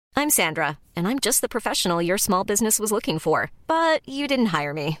I'm Sandra, and I'm just the professional your small business was looking for. But you didn't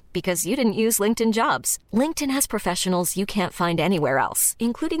hire me because you didn't use LinkedIn Jobs. LinkedIn has professionals you can't find anywhere else,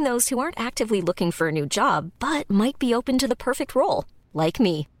 including those who aren't actively looking for a new job, but might be open to the perfect role, like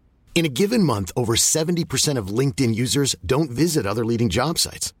me. In a given month, over 70% of LinkedIn users don't visit other leading job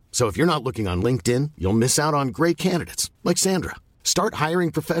sites. So if you're not looking on LinkedIn, you'll miss out on great candidates like Sandra. Start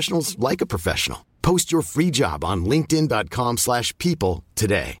hiring professionals like a professional. Post your free job on linkedin.com/people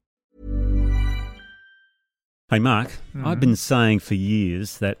today. Hey, Mark, I've been saying for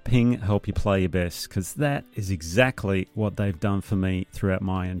years that Ping help you play your best because that is exactly what they've done for me throughout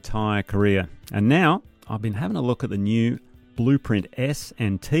my entire career. And now I've been having a look at the new Blueprint S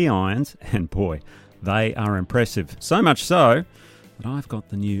and T irons, and boy, they are impressive. So much so that I've got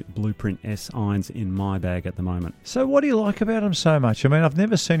the new Blueprint S irons in my bag at the moment. So what do you like about them so much? I mean, I've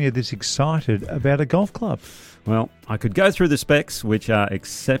never seen you this excited about a golf club. Well, I could go through the specs, which are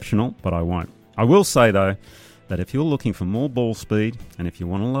exceptional, but I won't. I will say, though, that if you're looking for more ball speed and if you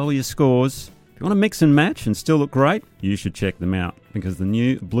want to lower your scores, if you want to mix and match and still look great, you should check them out because the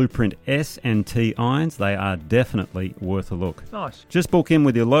new Blueprint S and T irons, they are definitely worth a look. Nice. Just book in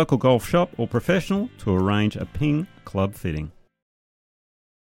with your local golf shop or professional to arrange a Ping club fitting.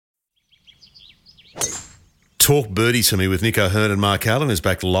 Talk Birdie to Me with Nick O'Hearn and Mark Allen is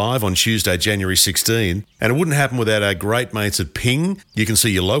back live on Tuesday, January 16. And it wouldn't happen without our great mates at Ping. You can see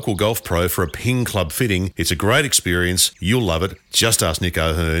your local golf pro for a Ping club fitting. It's a great experience. You'll love it. Just ask Nick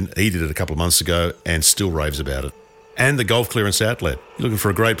O'Hearn. He did it a couple of months ago and still raves about it. And the Golf Clearance Outlet. You're looking for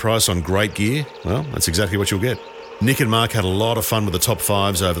a great price on great gear? Well, that's exactly what you'll get. Nick and Mark had a lot of fun with the top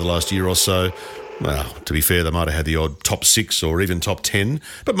fives over the last year or so. Well, to be fair, they might have had the odd top 6 or even top 10,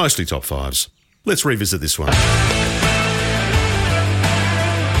 but mostly top 5s. Let's revisit this one.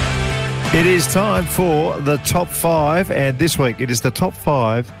 It is time for the top 5, and this week it is the top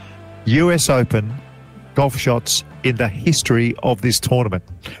 5 US Open golf shots in the history of this tournament.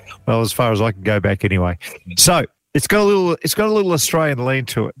 Well, as far as I can go back anyway. So it's got a little Australian lean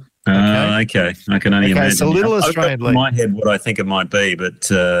to it. Okay. I can only imagine. It's a little Australian lean. In my head, what I think it might be,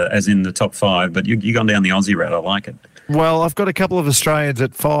 but as in the top 5. But you've gone down the Aussie route. I like it. Well, I've got a couple of Australians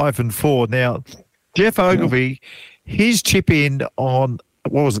at 5 and 4. Now, Jeff Ogilvy, his chip in on,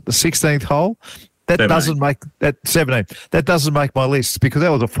 what was it, the 16th hole? That 17th. doesn't make that 17th. That doesn't make my list because that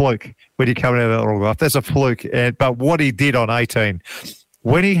was a fluke when he came out of that autograph. That's a fluke. But what he did on 18,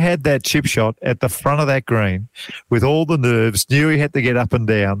 when he had that chip shot at the front of that green with all the nerves, knew he had to get up and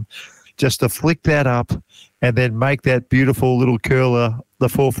down, just to flick that up and then make that beautiful little curler, the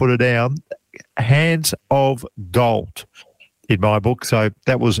 4-footer down, hands of gold in my book. So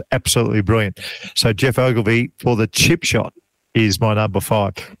that was absolutely brilliant. So Jeff Ogilvy for the chip shot is my number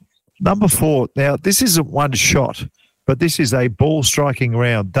 5. Number 4, now this isn't one shot, but this is a ball striking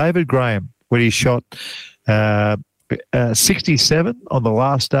round. David Graham, when he shot 67 on the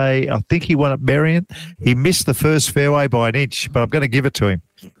last day, I think he won at Merion. He missed the first fairway by an inch, but I'm going to give it to him.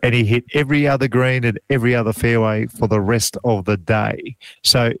 And he hit every other green and every other fairway for the rest of the day.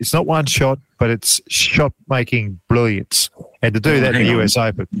 So it's not one shot, but it's shot-making brilliance. And to do that in the US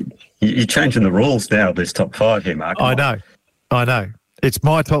Open. You're changing the rules now of this top 5 here, Mark. I know. It's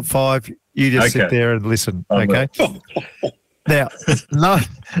my top 5. You just sit there and listen, okay? Now,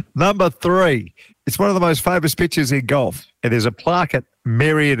 number 3. It's one of the most famous pictures in golf. And there's a plaque at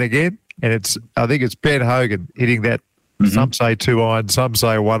Merion again, and I think it's Ben Hogan hitting that. Some say 2-iron, some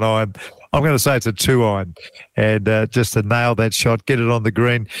say 1-iron. I'm going to say it's a 2-iron. And just to nail that shot, get it on the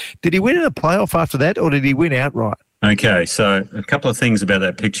green. Did he win in a playoff after that, or did he win outright? Okay, so a couple of things about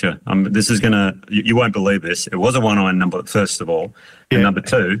that picture. This is going to, you won't believe this. It was a 1-iron number, first of all. And number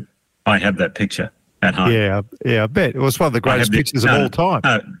 2, I have that picture at home. Yeah, I bet. It was one of the greatest pictures of all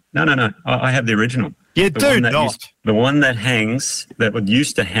time. No. I have the original. Yeah, the one that hangs, that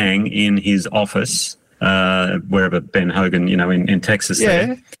used to hang in his office, wherever Ben Hogan, in Texas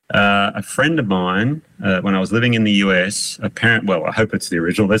there. A friend of mine, when I was living in the US, I hope it's the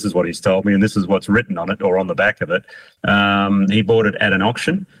original. This is what he's told me, and this is what's written on it or on the back of it. He bought it at an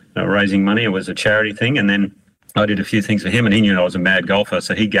auction, raising money. It was a charity thing, and then I did a few things for him, and he knew I was a mad golfer,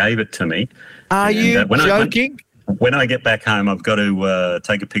 so he gave it to me. Are you joking? When I get back home, I've got to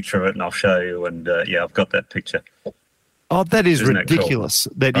take a picture of it, and I'll show you. And I've got that picture. Oh, that is ridiculous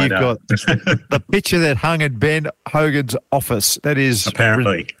that you've got the picture that hung in Ben Hogan's office. That is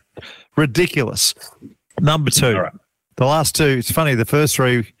apparently ridiculous. Number 2. All right. The last 2, it's funny, the first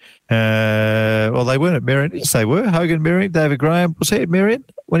 3, they weren't at Merion. Yes, they were. Hogan, Merion, David Graham. Was he at Merion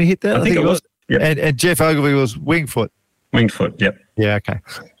when he hit that? I think it was. Yep. And Jeff Ogilvy was Winged Foot, yep. Yeah, okay.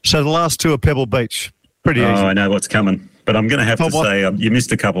 So the last 2 are Pebble Beach. Pretty easy. Oh, I know what's coming. But I'm going to have to say you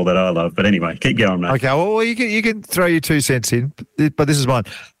missed a couple that I love. But anyway, keep going, mate. Okay, well, you can throw your 2 cents in, but this is mine.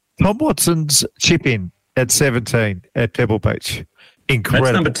 Tom Watson's chip in at 17 at Pebble Beach.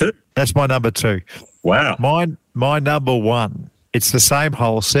 Incredible. That's number 2? That's my number 2. Wow. My number 1. It's the same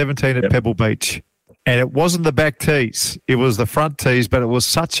hole, 17 at Pebble Beach. And it wasn't the back tees. It was the front tees, but it was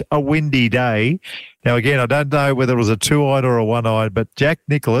such a windy day. Now, again, I don't know whether it was a 2-iron or a 1-iron, but Jack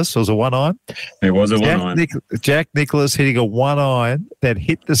Nicklaus was a 1-iron. It was a 1-iron. Jack Nicklaus hitting a 1-iron that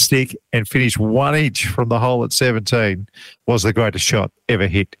hit the stick and finished 1 inch from the hole at 17 was the greatest shot ever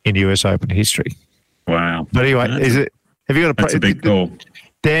hit in US Open history. Wow. But anyway, have you got that's a big call.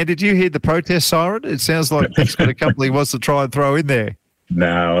 Dan, did you hear the protest siren? It sounds like Nick's got a couple he wants to try and throw in there.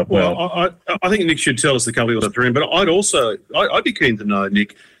 No, well, I think Nick should tell us the couple he wants to throw in, but I'd be keen to know,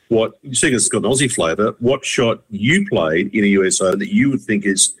 Nick, seeing as it's got an Aussie flavour, what shot you played in a US Open that you would think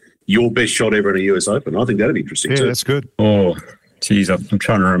is your best shot ever in a US Open. I think that'd be interesting too. Yeah, that's good. Oh, geez, I'm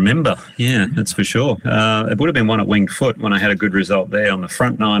trying to remember. Yeah, that's for sure. It would have been one at Winged Foot when I had a good result there on the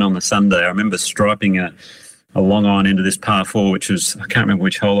front 9 on the Sunday. I remember striping a long iron into this par 4, which was, I can't remember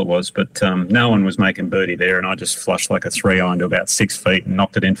which hole it was, but no one was making birdie there, and I just flushed like a 3-iron to about 6 feet and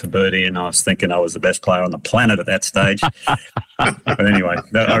knocked it in for birdie, and I was thinking I was the best player on the planet at that stage. But anyway,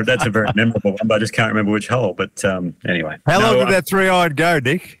 that's a very memorable one, but I just can't remember which hole. But anyway. How long did that 3-iron go,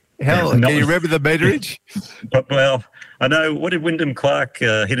 Nick? Can you remember the meterage? Well, I know, what did Wyndham Clark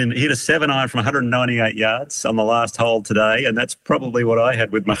hit a 7-iron from 198 yards on the last hole today, and that's probably what I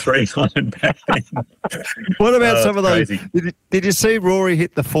had with my 3-iron back then. What about some of those? Did you see Rory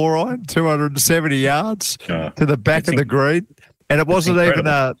hit the 4-iron, 270 yards to the back of the green? And it wasn't even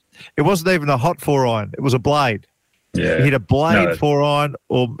a hot 4-iron. It was a blade. Yeah. He hit a blade 4-iron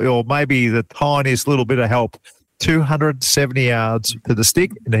or maybe the tiniest little bit of help. 270 yards to the stick,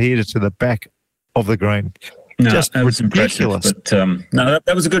 and he hit it to the back of the green. No, just that was ridiculous. Impressive. But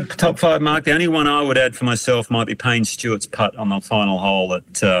that was a good top 5 mark. The only one I would add for myself might be Payne Stewart's putt on the final hole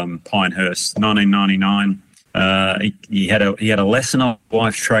at Pinehurst, 1999. He had a lesson of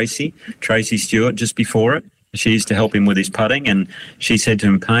wife Tracy Stewart just before it. She used to help him with his putting, and she said to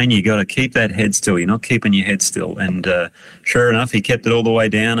him, Payne, you got to keep that head still. You're not keeping your head still. And sure enough, he kept it all the way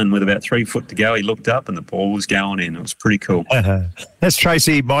down, and with about 3 foot to go, he looked up, and the ball was going in. It was pretty cool. That's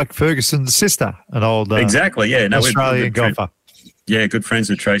Tracy Mike Ferguson's sister, an old Australian golfer. Yeah, good friends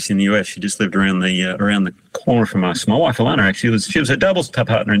with Tracy in the US. She just lived around the corner from us. My wife Alana, actually, she was a doubles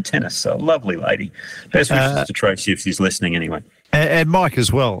partner in tennis. So a lovely lady. Best wishes to Tracy if she's listening anyway. And Mike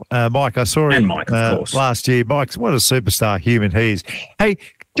as well. Mike, I saw him Mike, of course. Last year. Mike, what a superstar human he is. Hey,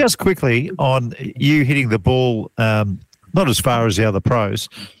 just quickly on you hitting the ball, not as far as the other pros.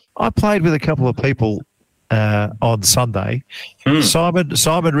 I played with a couple of people on Sunday,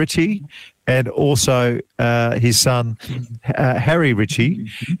 Simon Ritchie, and also his son Harry Ritchie,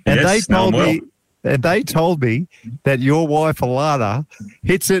 and they told me that your wife Alana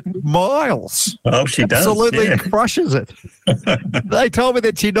hits it miles. Oh, she does. Absolutely crushes it. They told me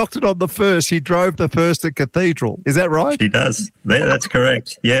that she knocked it on the first. She drove the first at Cathedral. Is that right? She does. Yeah, that's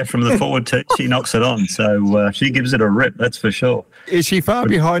correct. Yeah, from the forward tee, she knocks it on. So she gives it a rip, that's for sure. Is she far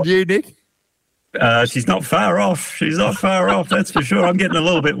behind you, Nick? She's not far off. That's for sure. I'm getting a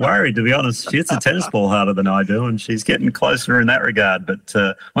little bit worried, to be honest. She hits a tennis ball harder than I do, and she's getting closer in that regard.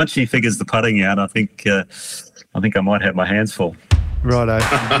 But once she figures the putting out, I think I might have my hands full. Righto.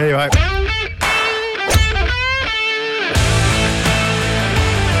 Anyway.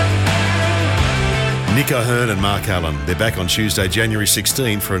 Nick O'Hearn and Mark Allen. They're back on Tuesday, January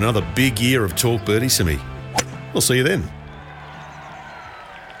 16 for another big year of Talk Birdie Simi. We'll see you then.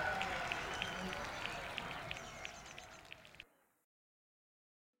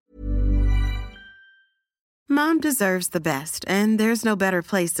 Mom deserves the best, and there's no better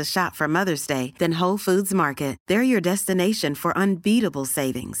place to shop for Mother's Day than Whole Foods Market. They're your destination for unbeatable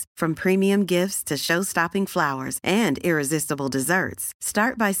savings, from premium gifts to show-stopping flowers and irresistible desserts.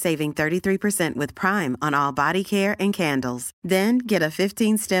 Start by saving 33% with Prime on all body care and candles. Then get a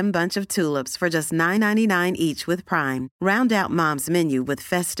 15-stem bunch of tulips for just $9.99 each with Prime. Round out Mom's menu with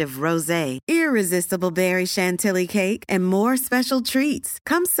festive rosé, irresistible berry chantilly cake, and more special treats.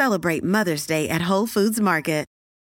 Come celebrate Mother's Day at Whole Foods Market.